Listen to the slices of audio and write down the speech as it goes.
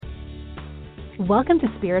Welcome to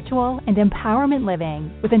Spiritual and Empowerment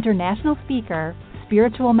Living with international speaker,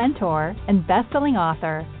 spiritual mentor, and best-selling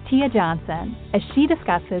author, Tia Johnson, as she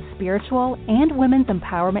discusses spiritual and women's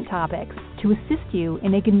empowerment topics to assist you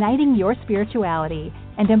in igniting your spirituality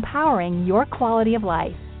and empowering your quality of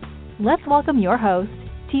life. Let's welcome your host,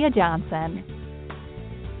 Tia Johnson.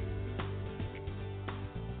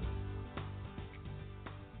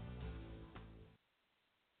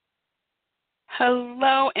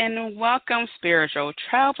 Hello and welcome, Spiritual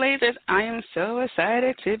Trailblazers. I am so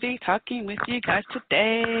excited to be talking with you guys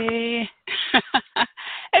today.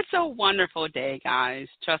 It's a wonderful day, guys.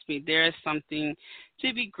 Trust me, there is something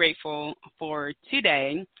to be grateful for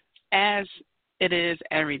today, as it is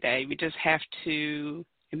every day. We just have to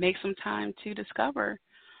make some time to discover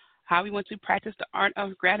how we want to practice the art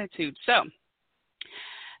of gratitude. So,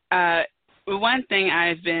 one thing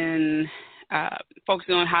I've been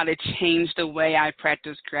focusing on how to change the way I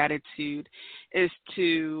practice gratitude is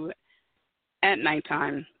to, at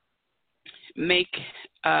nighttime, make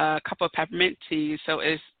a cup of peppermint tea. So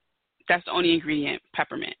that's the only ingredient,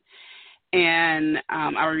 peppermint. And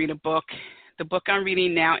I will read a book. The book I'm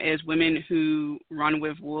reading now is Women Who Run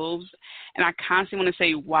with Wolves. And I constantly want to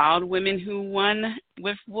say Wild Women Who Run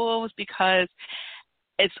with Wolves because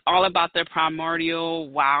it's all about the primordial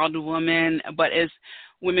wild woman, but it's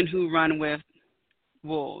women who run with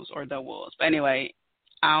wolves or the wolves. But anyway,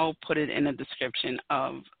 I'll put it in the description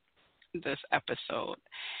of this episode.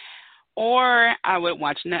 Or I would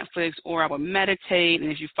watch Netflix, or I would meditate.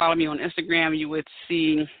 And if you follow me on Instagram, you would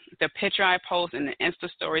see the picture I post in the Insta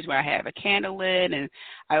stories where I have a candle lit, and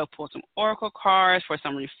I will pull some oracle cards for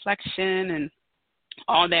some reflection and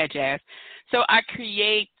all that jazz. So I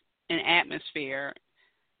create an atmosphere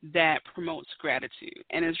that promotes gratitude.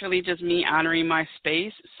 And it's really just me honoring my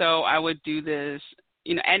space. So I would do this,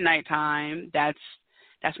 at nighttime. That's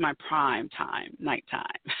my prime time, nighttime.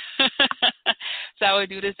 So I would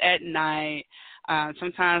do this at night.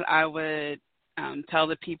 Sometimes I would tell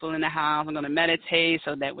the people in the house I'm going to meditate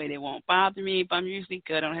so that way they won't bother me. But I'm usually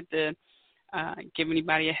good. I don't have to give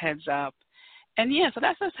anybody a heads up. And so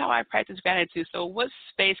that's just how I practice gratitude. So what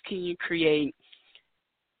space can you create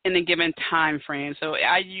in a given time frame? So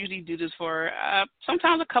I usually do this for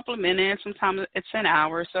sometimes a couple of minutes, sometimes it's an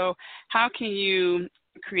hour. So how can you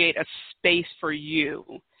create a space for you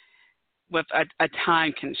with a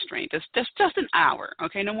time constraint? Just an hour,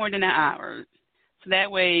 okay? No more than an hour. So that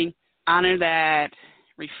way, honor that,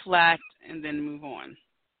 reflect, and then move on,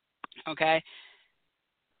 okay?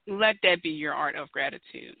 Let that be your art of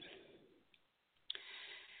gratitude.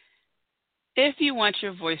 If you want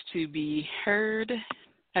your voice to be heard,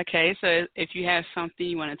 okay, so if you have something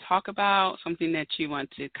you want to talk about, something that you want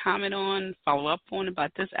to comment on, follow up on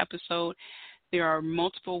about this episode, there are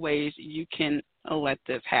multiple ways you can let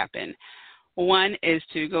this happen. One is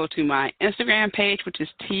to go to my Instagram page, which is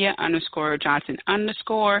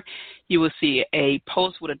Tia_Johnson_. You will see a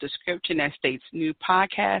post with a description that states new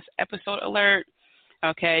podcast episode alert.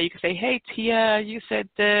 Okay, you can say, hey, Tia, you said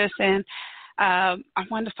this, and I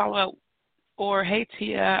wanted to follow up. Or, hey,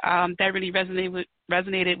 Tia, that really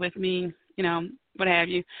resonated with me, what have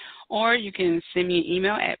you. Or you can send me an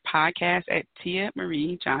email at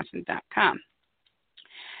podcast@tiamariejohnson.com.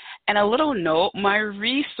 And a little note, my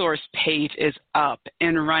resource page is up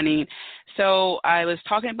and running. So I was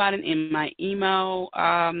talking about it in my email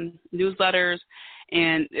newsletters,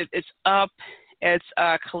 and it's up. It's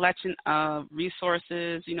a collection of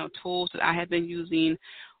resources, tools that I have been using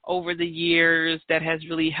over the years that has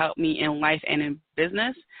really helped me in life and in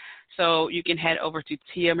business. So you can head over to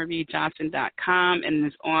tiamariejohnson.com, and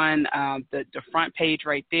it's on the front page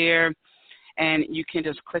right there. And you can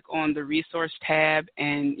just click on the resource tab,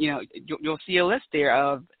 and you'll see a list there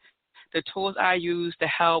of the tools I use to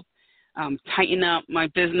help tighten up my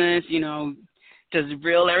business, just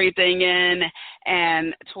reel everything in,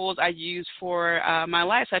 and tools I use for my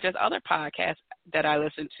life, such as other podcasts that I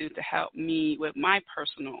listen to help me with my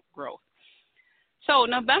personal growth. So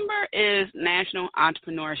November is National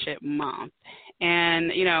Entrepreneurship Month.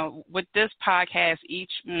 And, with this podcast,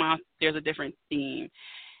 each month there's a different theme.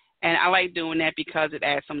 And I like doing that because it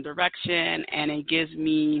adds some direction and it gives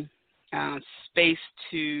me space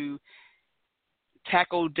to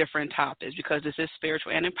tackle different topics because this is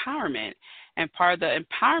spiritual and empowerment. And part of the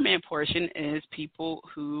empowerment portion is people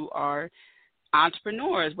who are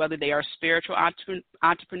entrepreneurs, whether they are spiritual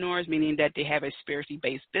entrepreneurs, meaning that they have a spiritually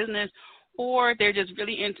based business, or they're just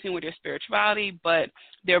really in tune with their spirituality, but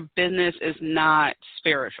their business is not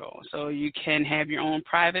spiritual. So you can have your own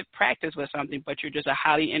private practice with something, but you're just a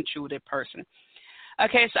highly intuitive person.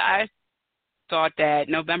 Okay, so I thought that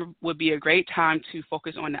November would be a great time to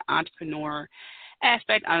focus on the entrepreneur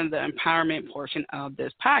aspect under the empowerment portion of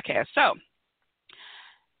this podcast. So,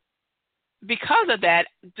 because of that,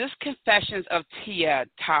 this Confessions of Tia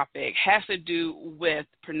topic has to do with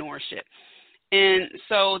entrepreneurship. And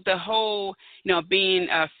so the whole, being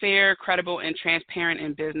fair, credible, and transparent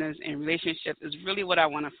in business and relationships is really what I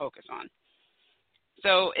want to focus on.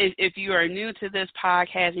 So if you are new to this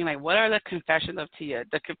podcast, and you're like, what are the Confessions of Tia?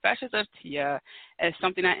 The Confessions of Tia is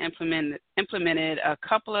something I implemented a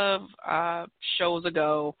couple of shows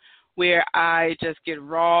ago, where I just get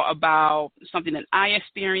raw about something that I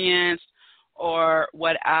experienced or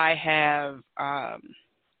what I have,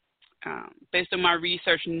 based on my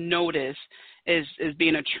research, noticed is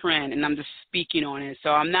being a trend, and I'm just speaking on it. So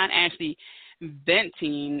I'm not actually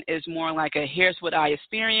venting. It's more like here's what I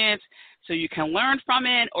experienced, so you can learn from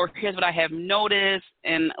it, or here's what I have noticed,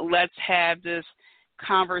 and let's have this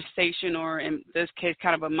conversation, or in this case,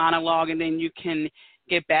 kind of a monologue, and then you can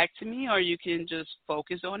get back to me, or you can just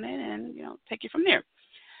focus on it and, take it from there.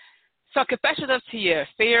 So Confessions of Tia,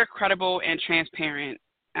 fair, credible, and transparent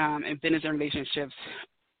in business and relationships.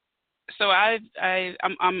 So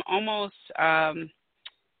I'm almost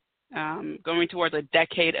going towards a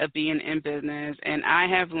decade of being in business, and I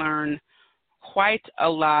have learned quite a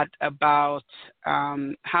lot about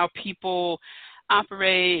how people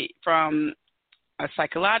operate from a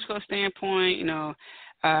psychological standpoint,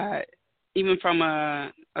 even from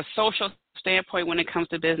a social standpoint when it comes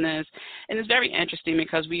to business. And it's very interesting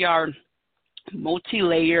because we are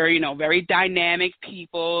multi-layer, very dynamic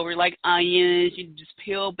people. We're like onions. You just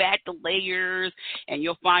peel back the layers and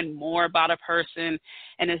you'll find more about a person.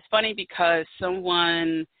 And it's funny because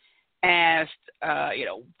someone asked,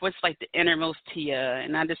 what's like the innermost Tia?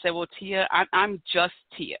 And I just said, well, Tia, I'm just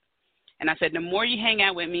Tia. And I said, the more you hang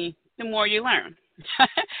out with me, the more you learn.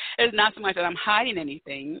 It's not so much that I'm hiding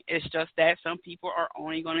anything. It's just that some people are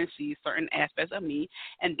only going to see certain aspects of me,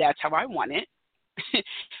 and that's how I want it.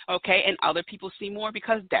 Okay, and other people see more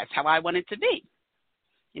because that's how I want it to be.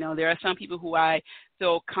 There are some people who I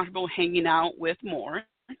feel comfortable hanging out with more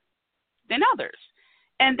than others,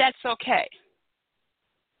 and that's okay.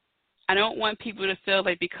 I don't want people to feel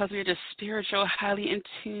like because we're just spiritual, highly in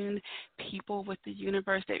tune people with the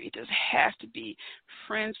universe that we just have to be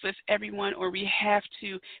friends with everyone, or we have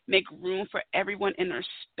to make room for everyone in our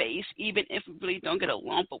space, even if we really don't get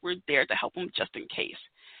along, but we're there to help them just in case.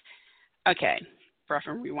 Okay, press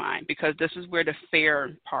and rewind, because this is where the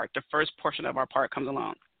fair part, the first portion of our part, comes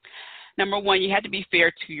along. Number one, you have to be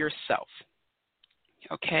fair to yourself.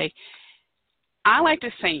 Okay? I like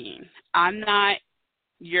the saying, I'm not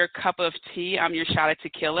your cup of tea, I'm your shot of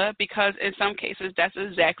tequila, because in some cases that's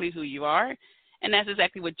exactly who you are, and that's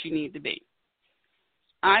exactly what you need to be.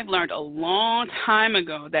 I've learned a long time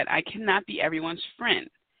ago that I cannot be everyone's friend.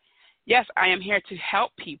 Yes, I am here to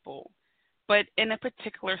help people, but in a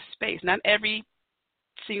particular space, not every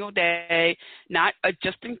single day, not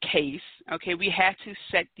just in case. Okay, we have to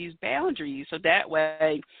set these boundaries so that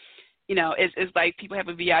way, it's like people have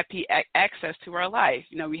a VIP access to our life.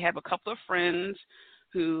 We have a couple of friends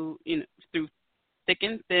who, through thick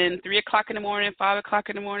and thin, 3 o'clock in the morning, 5 o'clock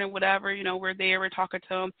in the morning, whatever, we're there, we're talking to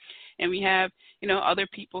them. And we have, other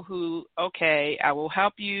people who, okay, I will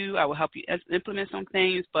help you implement some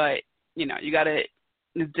things, but, you got to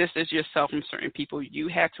distance yourself from certain people. You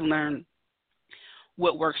have to learn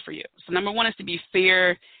what works for you. So number one is to be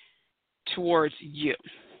fair towards you.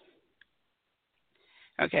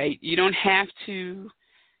 Okay, you don't have to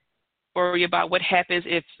worry about what happens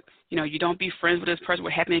if, you don't be friends with this person.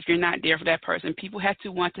 What happens if you're not there for that person? People have to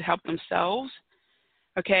want to help themselves.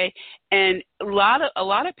 Okay, and a lot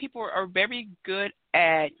of people are very good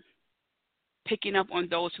at picking up on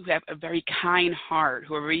those who have a very kind heart,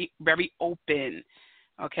 who are very, very open.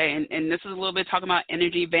 Okay, and this is a little bit talking about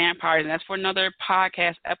energy vampires, and that's for another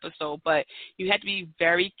podcast episode, but you have to be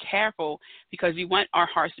very careful because we want our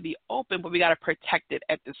hearts to be open, but we got to protect it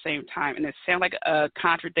at the same time. And it sounds like a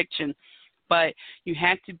contradiction, but you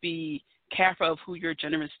have to be careful of who you're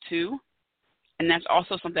generous to, and that's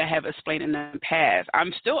also something I have explained in the past.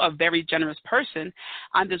 I'm still a very generous person.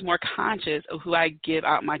 I'm just more conscious of who I give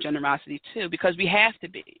out my generosity to, because we have to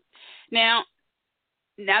be. Now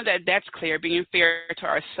that that's clear, being fair to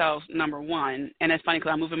ourselves, number one, and it's funny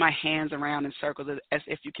because I'm moving my hands around in circles as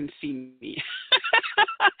if you can see me.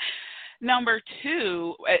 Number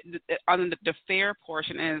two, on the fair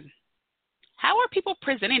portion is, how are people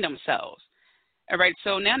presenting themselves? All right,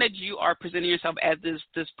 so now that you are presenting yourself as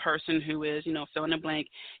this person who is, fill in the blank,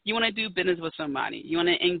 you want to do business with somebody. You want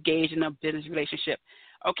to engage in a business relationship.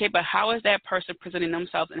 Okay, but how is that person presenting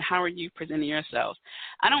themselves, and how are you presenting yourselves?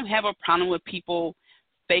 I don't have a problem with people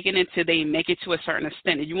faking it till they make it to a certain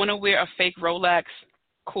extent. If you want to wear a fake Rolex,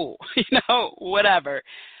 cool, whatever.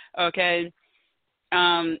 Okay.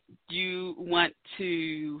 You want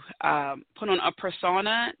to put on a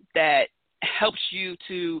persona that helps you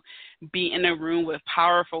to be in a room with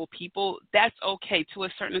powerful people. That's okay to a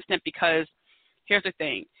certain extent, because here's the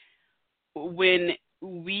thing. When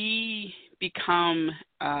we become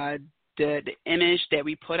the image that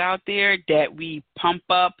we put out there, that we pump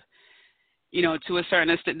up, to a certain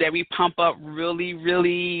extent, that we pump up really,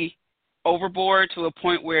 really overboard to a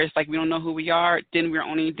point where it's like we don't know who we are, then we're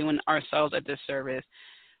only doing ourselves a disservice.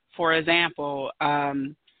 For example,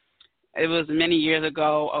 it was many years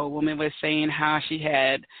ago, a woman was saying how she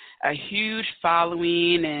had a huge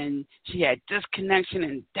following and she had this connection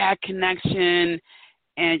and that connection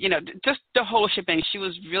and, just the whole shebang. She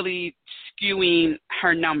was really skewing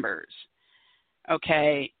her numbers,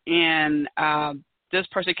 okay? And this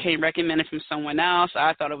person came recommended from someone else.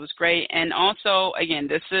 I thought it was great. And also, again,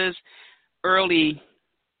 this is early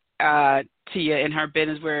Tia in her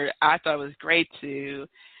business, where I thought it was great to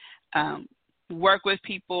work with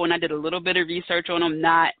people, and I did a little bit of research on them,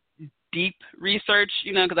 not deep research,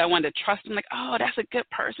 because I wanted to trust them. Like, oh, that's a good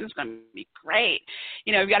person. It's going to be great.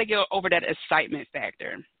 You got to get over that excitement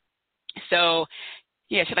factor. So,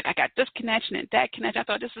 yeah, she's like, I got this connection and that connection. I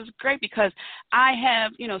thought this is great because I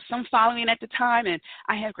have, some following at the time, and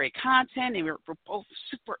I have great content, and we're both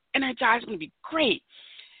super energized. It's going to be great.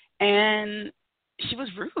 And she was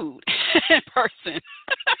rude in person.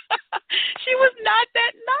 She was not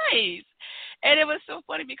that nice. And it was so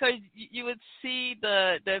funny because you would see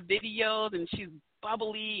the videos, and she's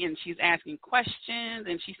bubbly, and she's asking questions,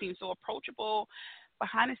 and she seems so approachable.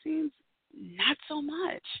 Behind the scenes, not so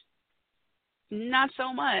much. Not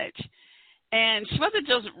so much. And she wasn't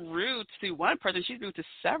just rude to one person. She's rude to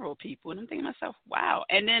several people. And I'm thinking to myself, wow.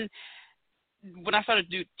 And then when I started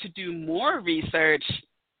to do more research,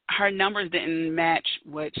 her numbers didn't match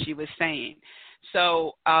what she was saying.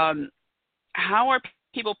 So how are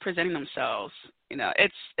people presenting themselves?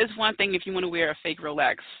 It's one thing if you want to wear a fake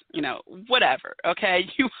Rolex, whatever, okay?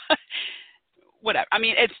 Whatever. I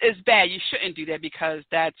mean, it's bad. You shouldn't do that because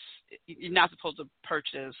you're not supposed to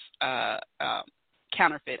purchase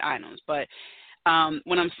counterfeit items. But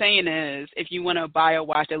what I'm saying is, if you want to buy a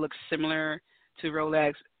watch that looks similar to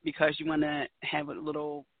Rolex because you want to have a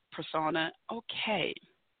little persona, okay,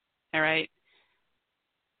 all right?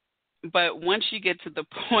 But once you get to the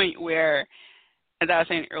point where, as I was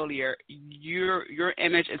saying earlier, your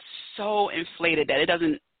image is so inflated that it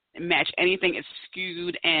doesn't match anything, it's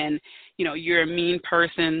skewed, and you're a mean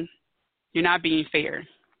person, you're not being fair.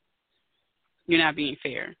 You're not being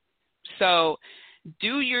fair. So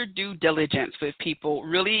do your due diligence with people.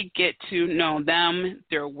 Really get to know them,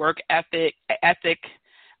 their work ethic.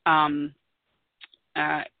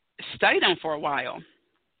 Study them for a while.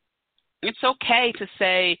 It's okay to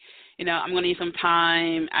say, I'm going to need some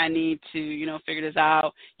time. I need to, figure this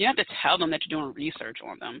out. You don't have to tell them that you're doing research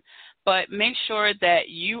on them. But make sure that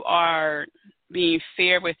you are being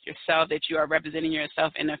fair with yourself, that you are representing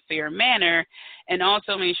yourself in a fair manner, and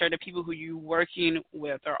also make sure that people who you're working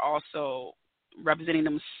with are also representing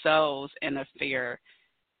themselves in a fair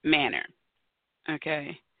manner.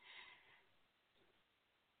 Okay?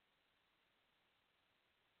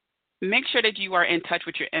 Make sure that you are in touch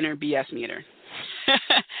with your inner BS meter.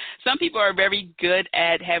 Some people are very good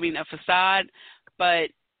at having a facade, but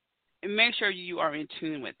make sure you are in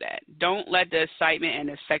tune with that. Don't let the excitement and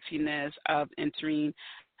the sexiness of entering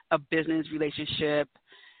a business relationship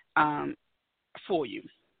fool you,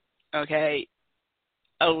 okay?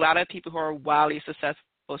 A lot of people who are wildly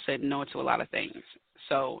successful said no to a lot of things,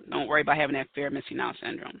 so don't worry about having that fear of missing out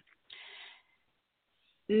syndrome.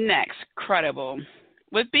 Next, credible.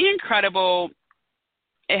 With being credible,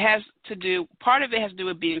 part of it has to do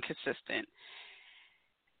with being consistent.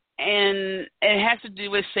 And it has to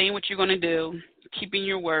do with saying what you're going to do, keeping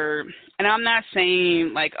your word. And I'm not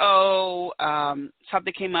saying like,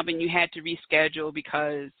 something came up and you had to reschedule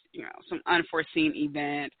because, some unforeseen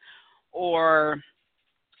event, or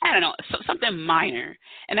I don't know, something minor.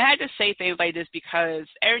 And I had to say things like this because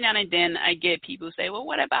every now and then I get people say, well,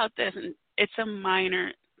 what about this? And it's a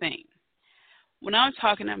minor thing. What I'm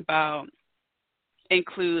talking about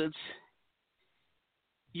includes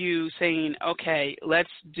you saying, okay, let's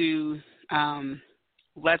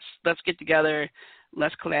get together,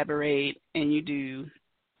 let's collaborate, and you do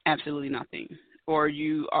absolutely nothing. Or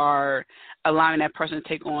you are allowing that person to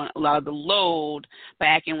take on a lot of the load by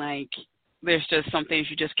acting like there's just some things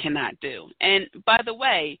you just cannot do. And by the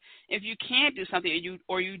way, if you can't do something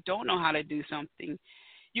or you don't know how to do something,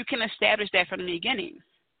 you can establish that from the beginning.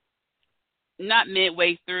 Not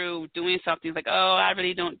midway through doing something like, oh, I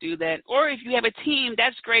really don't do that. Or if you have a team,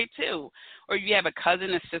 that's great too. Or you have a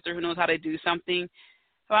cousin, a sister who knows how to do something.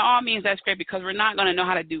 By all means, that's great, because we're not going to know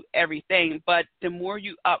how to do everything. But the more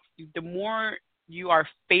you are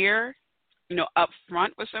fair, upfront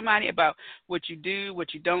with somebody about what you do,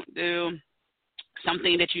 what you don't do,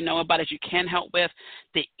 something that you know about that you can help with,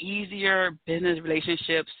 the easier business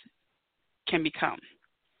relationships can become.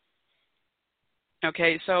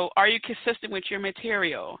 Okay, so are you consistent with your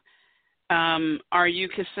material? Are you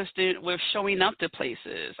consistent with showing up to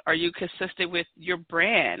places? Are you consistent with your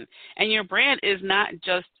brand? And your brand is not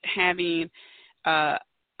just having a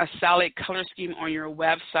solid color scheme on your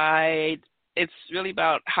website. It's really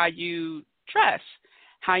about how you dress,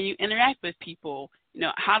 how you interact with people.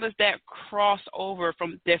 How does that cross over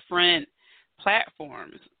from different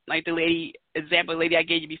platforms? Like the lady I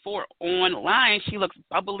gave you before, online, she looks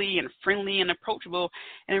bubbly and friendly and approachable,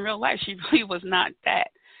 and in real life, she really was not that.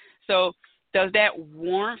 So does that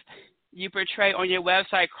warmth you portray on your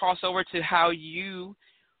website cross over to how you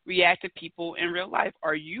react to people in real life?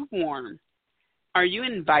 Are you warm? Are you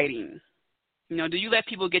inviting? Do you let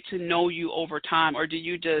people get to know you over time, or do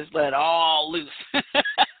you just let it all loose?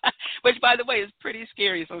 Which, by the way, is pretty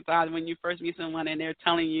scary sometimes when you first meet someone and they're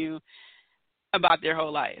telling you about their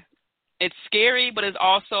whole life. It's scary, but it's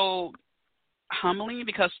also humbling,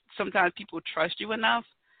 because sometimes people trust you enough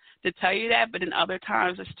to tell you that, but in other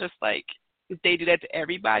times it's just like they do that to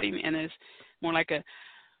everybody, and it's more like a,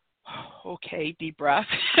 okay, deep breath.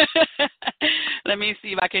 Let me see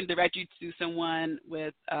if I can direct you to someone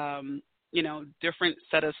with, different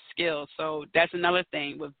set of skills. So that's another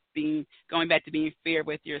thing with going back to being fair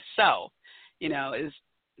with yourself, is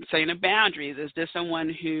setting the boundaries. Is this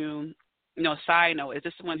someone who, side note, is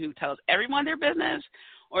this someone who tells everyone their business,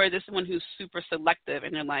 or is this someone who's super selective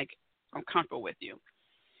and they're like, I'm comfortable with you?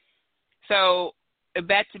 So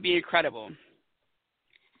back to being credible.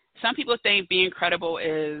 Some people think being credible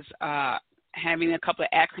is having a couple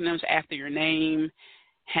of acronyms after your name,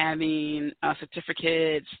 having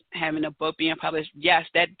certificates, having a book being published. Yes,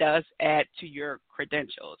 that does add to your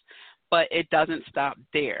credentials, but it doesn't stop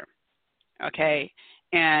there, okay?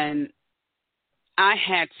 And I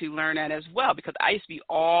had to learn that as well, because I used to be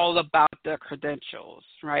all about the credentials,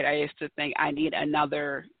 right? I used to think I need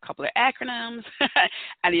another couple of acronyms,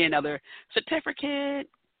 I need another certificate,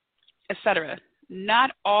 etc.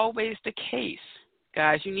 Not always the case,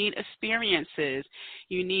 guys. You need experiences.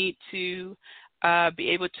 You need to be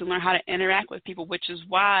able to learn how to interact with people, which is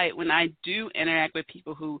why when I do interact with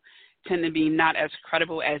people who tend to be not as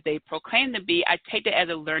credible as they proclaim to be, I take it as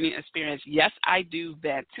a learning experience. Yes, I do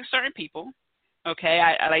vet to certain people. Okay,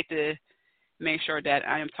 I like to make sure that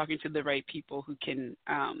I am talking to the right people who can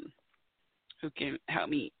help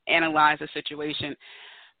me analyze the situation.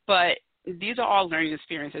 But these are all learning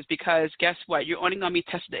experiences, because guess what? You're only going to be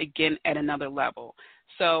tested again at another level.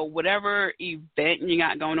 So whatever event you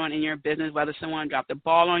got going on in your business, whether someone dropped the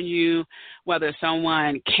ball on you, whether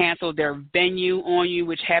someone canceled their venue on you,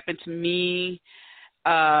 which happened to me,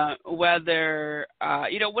 whether,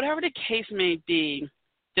 whatever the case may be,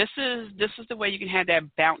 this is the way you can have that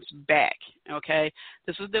bounce back, okay?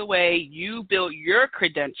 This is the way you build your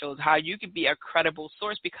credentials, how you can be a credible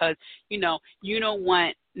source, because, you don't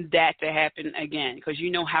want that to happen again, because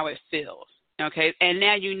you know how it feels, okay? And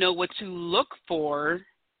now you know what to look for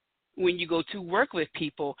when you go to work with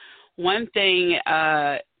people. One thing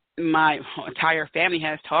my entire family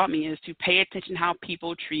has taught me is to pay attention how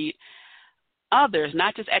people treat others,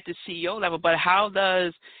 not just at the CEO level, but how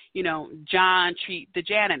does, John treat the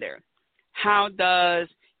janitor? How does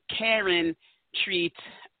Karen treat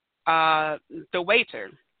the waiter?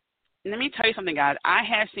 And let me tell you something, guys. I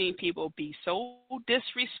have seen people be so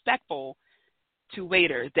disrespectful to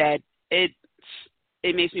waiters that it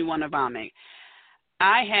makes me want to vomit.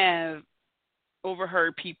 I have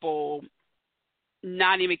overheard people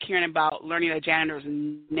not even caring about learning a janitor's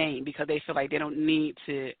name because they feel like they don't need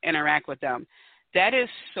to interact with them. That is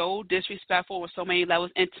so disrespectful with so many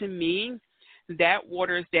levels. And to me, that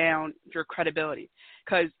waters down your credibility,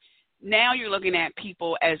 because now you're looking at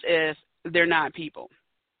people as if they're not people.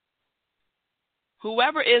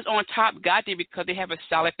 Whoever is on top got there because they have a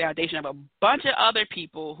solid foundation of a bunch of other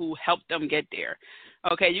people who helped them get there.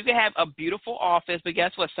 Okay, you can have a beautiful office, but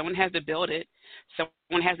guess what? Someone has to build it.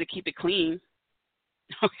 Someone has to keep it clean.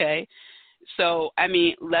 Okay, so,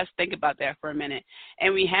 let's think about that for a minute.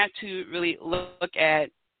 And we have to really look at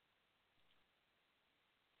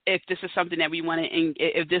if this is something that we want to,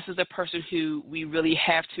 if this is a person who we really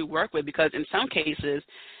have to work with, because in some cases,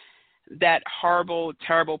 that horrible,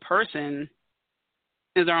 terrible person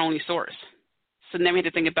is our only source. So then we have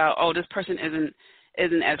to think about, oh, this person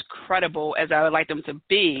isn't as credible as I would like them to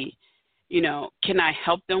be. You know, can I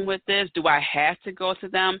help them with this? Do I have to go to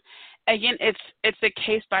them? Again, it's a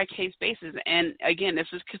case-by-case basis. And, again, this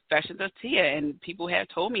is Confessions of Tia, and people have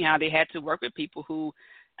told me how they had to work with people who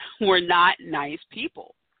were not nice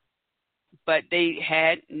people, but they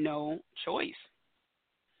had no choice.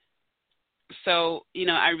 So, you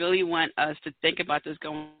know, I really want us to think about this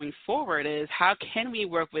going forward is how can we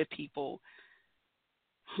work with people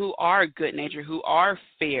who are good-natured, who are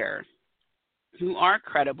fair, who are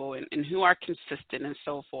credible, and who are consistent and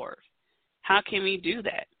so forth. How can we do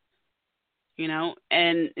that? You know,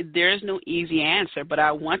 and there is no easy answer, but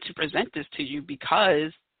I want to present this to you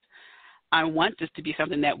because I want this to be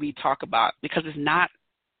something that we talk about because it's not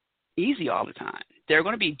easy all the time. There are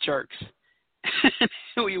going to be jerks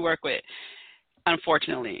who we work with,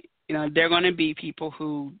 unfortunately. You know, there are going to be people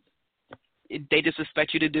who they just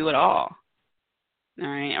expect you to do it all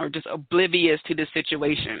right, or just oblivious to the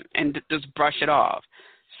situation and just brush it off.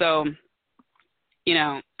 So, you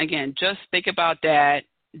know, again, just think about that.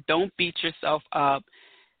 Don't beat yourself up.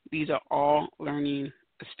 These are all learning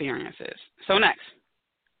experiences. So next,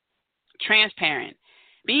 transparent.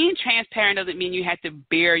 Being transparent doesn't mean you have to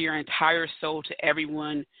bare your entire soul to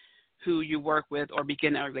everyone who you work with or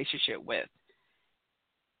begin a relationship with.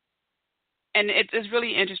 And it's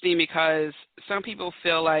really interesting because some people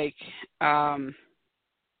feel like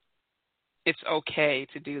it's okay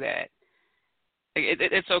to do that.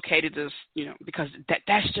 It's okay to just, you know, because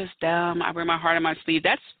that's just them. I wear my heart on my sleeve.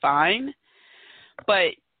 That's fine, but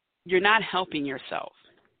you're not helping yourself,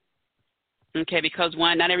 okay? Because,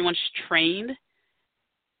 one, not everyone's trained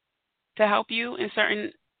to help you in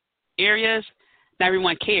certain areas. Not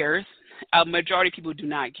everyone cares. A majority of people do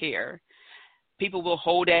not care. People will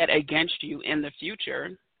hold that against you in the future,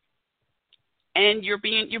 and you're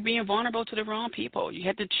being vulnerable to the wrong people. You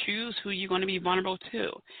have to choose who you're going to be vulnerable to.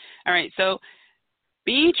 All right, so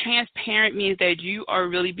being transparent means that you are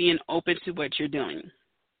really being open to what you're doing.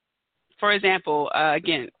 For example,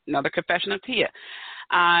 again, another confession of Tia.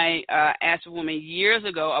 I asked a woman years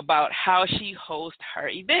ago about how she hosts her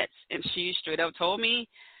events, and she straight up told me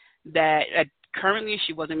that currently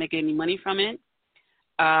she wasn't making any money from it.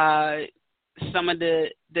 Some of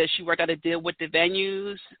she worked out a deal with the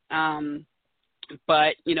venues,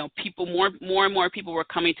 but you know, people more and more people were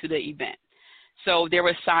coming to the event, so there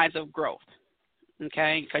were signs of growth.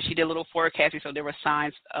 Okay, because she did a little forecasting, so there were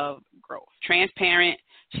signs of growth. Transparent.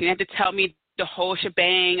 She didn't have to tell me the whole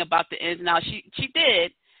shebang about the ins and outs. She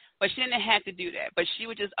did, but she didn't have to do that. But she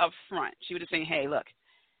was just upfront. She would just say, "Hey, look,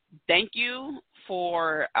 thank you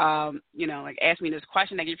for you know, like asking me this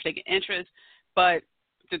question. Thank you for taking interest, but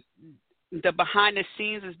the behind the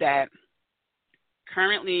scenes is that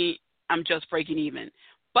currently I'm just breaking even,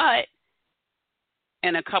 but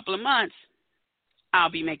in a couple of months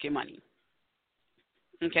I'll be making money."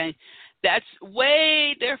 Okay, that's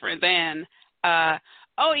way different than,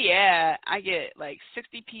 oh yeah, I get like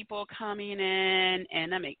 60 people coming in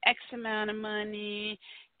and I make X amount of money,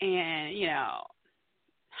 and you know,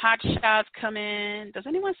 hot shots come in. Does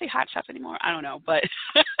anyone say hot shots anymore? I don't know, but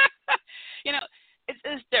you know,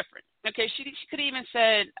 it's different. Okay, she could even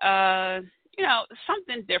said, you know,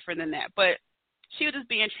 something different than that, but she was just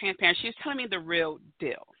being transparent. She was telling me the real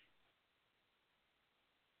deal.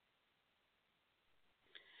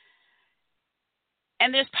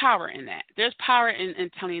 And there's power in that. There's power in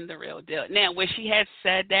telling the real deal. Now, when she had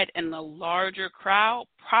said that in the larger crowd,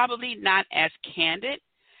 probably not as candid.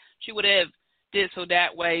 She would have did so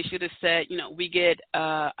that way. She would have said, you know, we get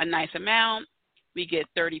a nice amount. We get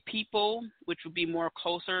 30 people, which would be more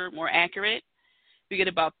closer, more accurate. We get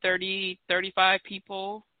about 30, 35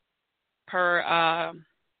 people per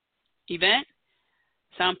event.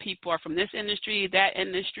 Some people are from this industry, that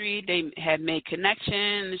industry. They have made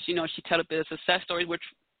connections. You know, she told a bit of success stories, which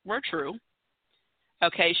were true.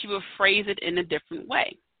 Okay, she will phrase it in a different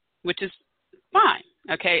way, which is fine.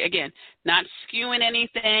 Okay, again, not skewing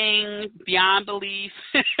anything beyond belief.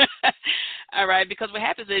 All right, because what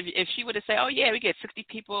happens if she were to say, oh, yeah, we get 60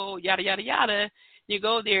 people, yada, yada, yada, you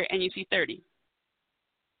go there and you see 30.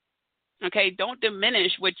 Okay, don't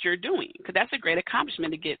diminish what you're doing, because that's a great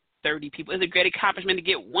accomplishment to get 30 people. It's a great accomplishment to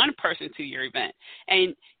get one person to your event.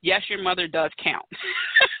 And yes, your mother does count.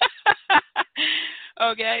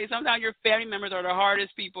 Okay, sometimes your family members are the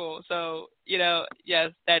hardest people. So, you know,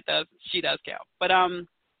 yes, she does count. But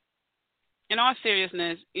in all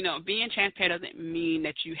seriousness, you know, being transparent doesn't mean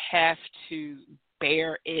that you have to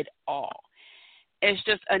bear it all. It's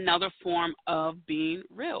just another form of being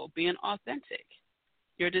real, being authentic.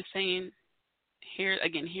 You're just saying, here's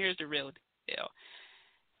the real deal.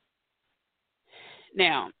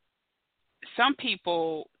 Now, some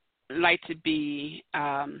people like to be,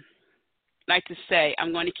 like to say,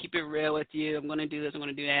 I'm going to keep it real with you. I'm going to do this. I'm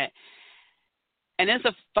going to do that. And there's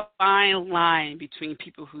a fine line between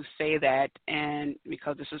people who say that, and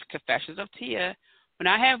because this is Confessions of Tia, what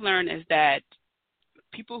I have learned is that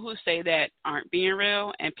people who say that aren't being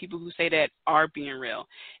real and people who say that are being real.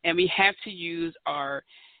 And we have to use our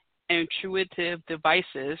intuitive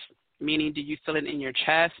devices, meaning do you feel it in your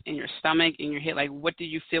chest, in your stomach, in your head? Like, what do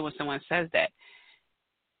you feel when someone says that?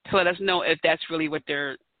 To let us know if that's really what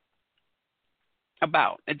they're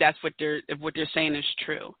about, if what they're saying is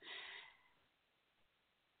true.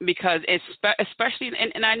 Because it's especially,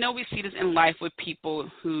 and I know we see this in life with people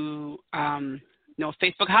who,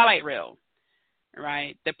 Facebook highlight reel,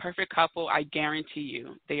 right? The perfect couple, I guarantee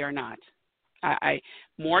you, they are not. I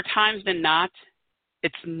more times than not,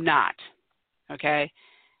 it's not. Okay.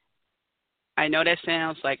 I know that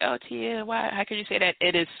sounds like, oh, Tia, why? How could you say that?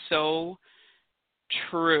 It is so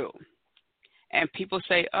true. And people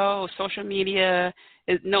say, oh, social media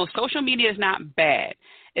is not bad.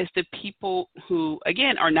 It's the people who,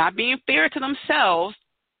 again, are not being fair to themselves,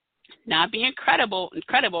 not being credible,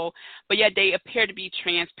 but yet they appear to be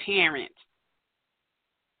transparent.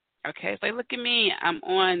 Okay, it's like, look at me, I'm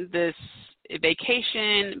on this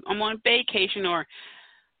vacation, or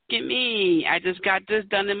look at me, I just got this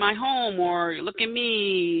done in my home, or look at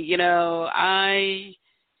me, I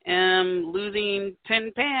am losing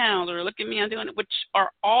 10 pounds, or look at me, I'm doing it, which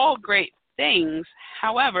are all great things.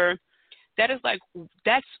 However,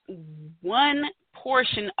 that's one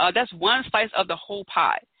portion that's one slice of the whole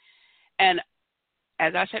pie. And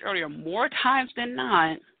as I said earlier, more times than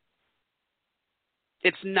not,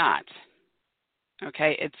 it's not.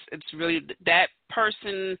 Okay, it's really that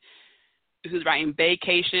person who's writing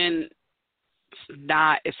vacation. It's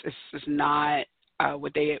not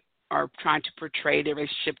what they are trying to portray their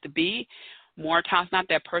relationship to be. More times not,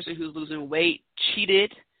 that person who's losing weight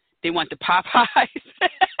cheated. They want the Popeyes.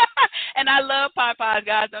 And I love Popeyes,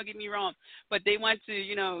 guys, don't get me wrong. But they want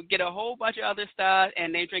to, get a whole bunch of other stuff,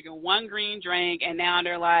 and they're drinking one green drink, and now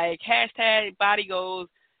they're like, #body goals.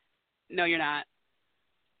 No, you're not.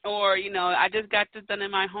 Or, I just got this done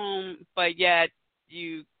in my home, but yet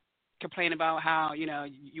you complain about how,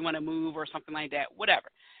 you want to move or something like that, whatever.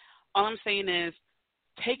 All I'm saying is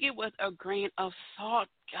take it with a grain of salt,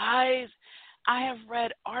 guys. I have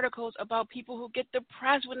read articles about people who get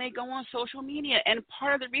depressed when they go on social media, and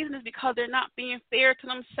part of the reason is because they're not being fair to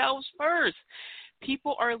themselves first.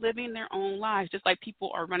 People are living their own lives, just like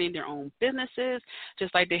people are running their own businesses,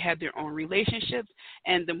 just like they have their own relationships.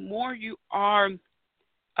 And the more you are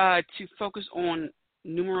to focus on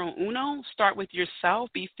numero uno, start with yourself,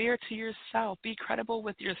 be fair to yourself, be credible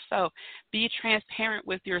with yourself, be transparent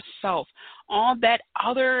with yourself. All that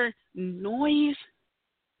other noise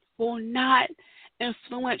will not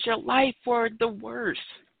influence your life for the worse,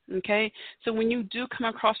 okay? So when you do come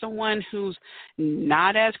across someone who's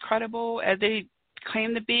not as credible as they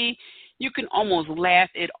claim to be, you can almost laugh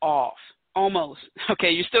it off. Almost.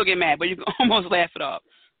 Okay, you still get mad, but you can almost laugh it off,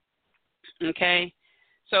 okay?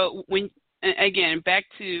 So again, back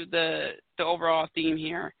to the overall theme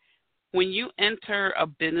here. When you enter a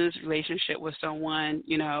business relationship with someone,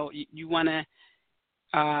 you want to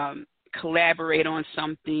collaborate on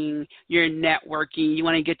something, you're networking, you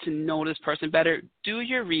want to get to know this person better, do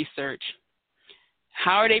your research.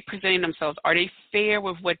 How are they presenting themselves? Are they fair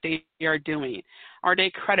with what they are doing? Are they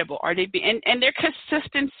credible? Are they and their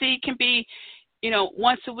consistency can be,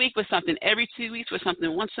 once a week with something, every 2 weeks with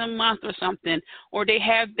something, once a month or something, or they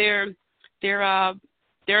have their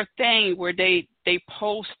thing where they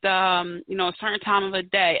post, a certain time of the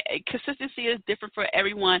day. Consistency is different for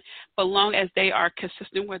everyone, but long as they are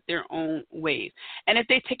consistent with their own ways. And if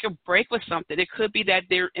they take a break with something, it could be that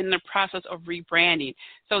they're in the process of rebranding.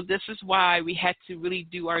 So this is why we had to really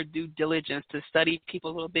do our due diligence to study people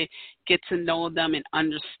a little bit, get to know them, and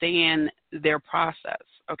understand their process,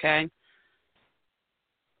 okay?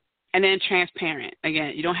 And then transparent.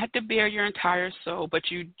 Again, you don't have to bare your entire soul, but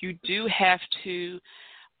you do have to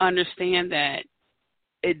understand that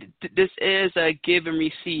this is a give and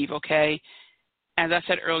receive, okay? As I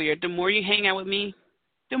said earlier, the more you hang out with me,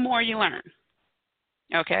 the more you learn,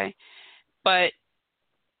 okay? But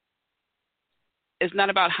it's not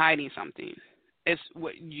about hiding something. It's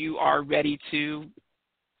what you are ready to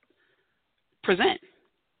present,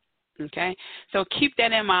 okay? So keep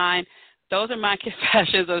that in mind. those are my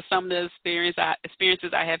confessions of some of the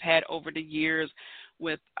experiences I have had over the years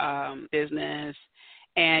with business.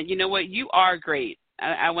 And you know what? You are great.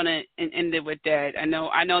 I want to end it with that. I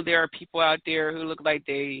know there are people out there who look like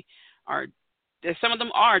they are. Some of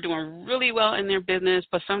them are doing really well in their business,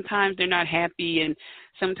 but sometimes they're not happy, and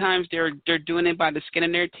sometimes they're doing it by the skin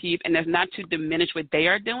of their teeth. And that's not to diminish what they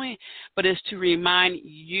are doing, but it's to remind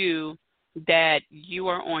you that you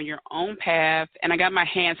are on your own path. And I got my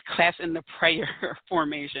hands clasped in the prayer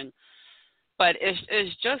formation, but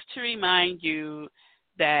it's just to remind you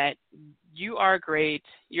that you are great.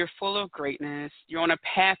 You're full of greatness. You're on a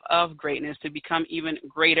path of greatness to become even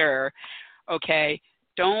greater. Okay,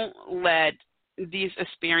 don't let these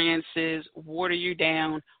experiences water you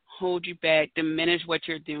down, hold you back, diminish what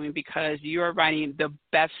you're doing, because you are writing the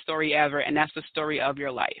best story ever, and that's the story of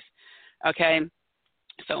your life. Okay?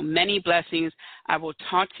 So many blessings. I will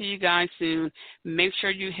talk to you guys soon. Make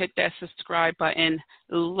sure you hit that subscribe button.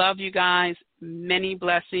 Love you guys. Many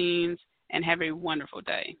blessings, and have a wonderful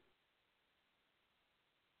day.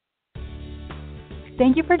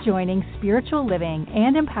 Thank you for joining Spiritual Living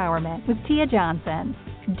and Empowerment with Tia Johnson.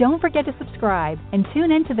 Don't forget to subscribe and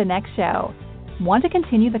tune in to the next show. Want to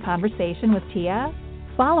continue the conversation with Tia?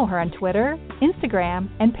 Follow her on Twitter, Instagram,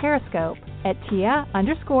 and Periscope at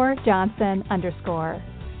Tia_Johnson_.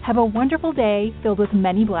 Have a wonderful day filled with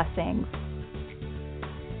many blessings.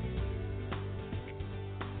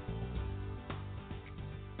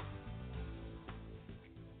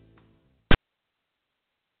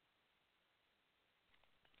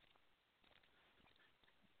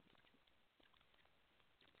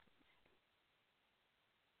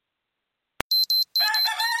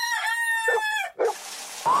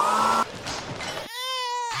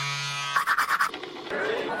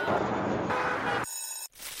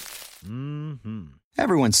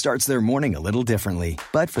 Everyone starts their morning a little differently.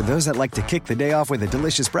 But for those that like to kick the day off with a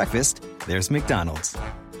delicious breakfast, there's McDonald's.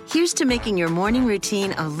 Here's to making your morning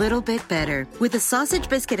routine a little bit better with a sausage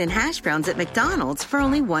biscuit and hash browns at McDonald's for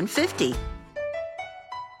only $1.50.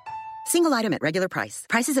 Single item at regular price.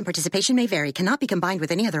 Prices and participation may vary. Cannot be combined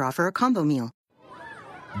with any other offer or combo meal.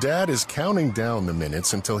 Dad is counting down the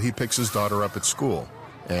minutes until he picks his daughter up at school.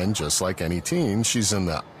 And just like any teen, she's in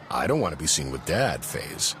the I don't want to be seen with Dad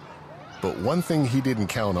phase. But one thing he didn't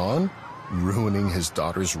count on, ruining his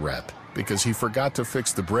daughter's rep because he forgot to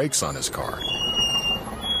fix the brakes on his car.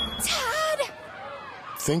 Dad!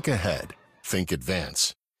 Think ahead. Think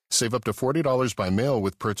advance. Save up to $40 by mail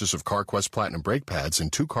with purchase of CarQuest Platinum brake pads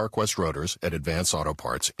and 2 CarQuest rotors at Advance Auto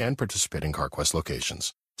Parts and participating CarQuest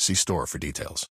locations. See store for details.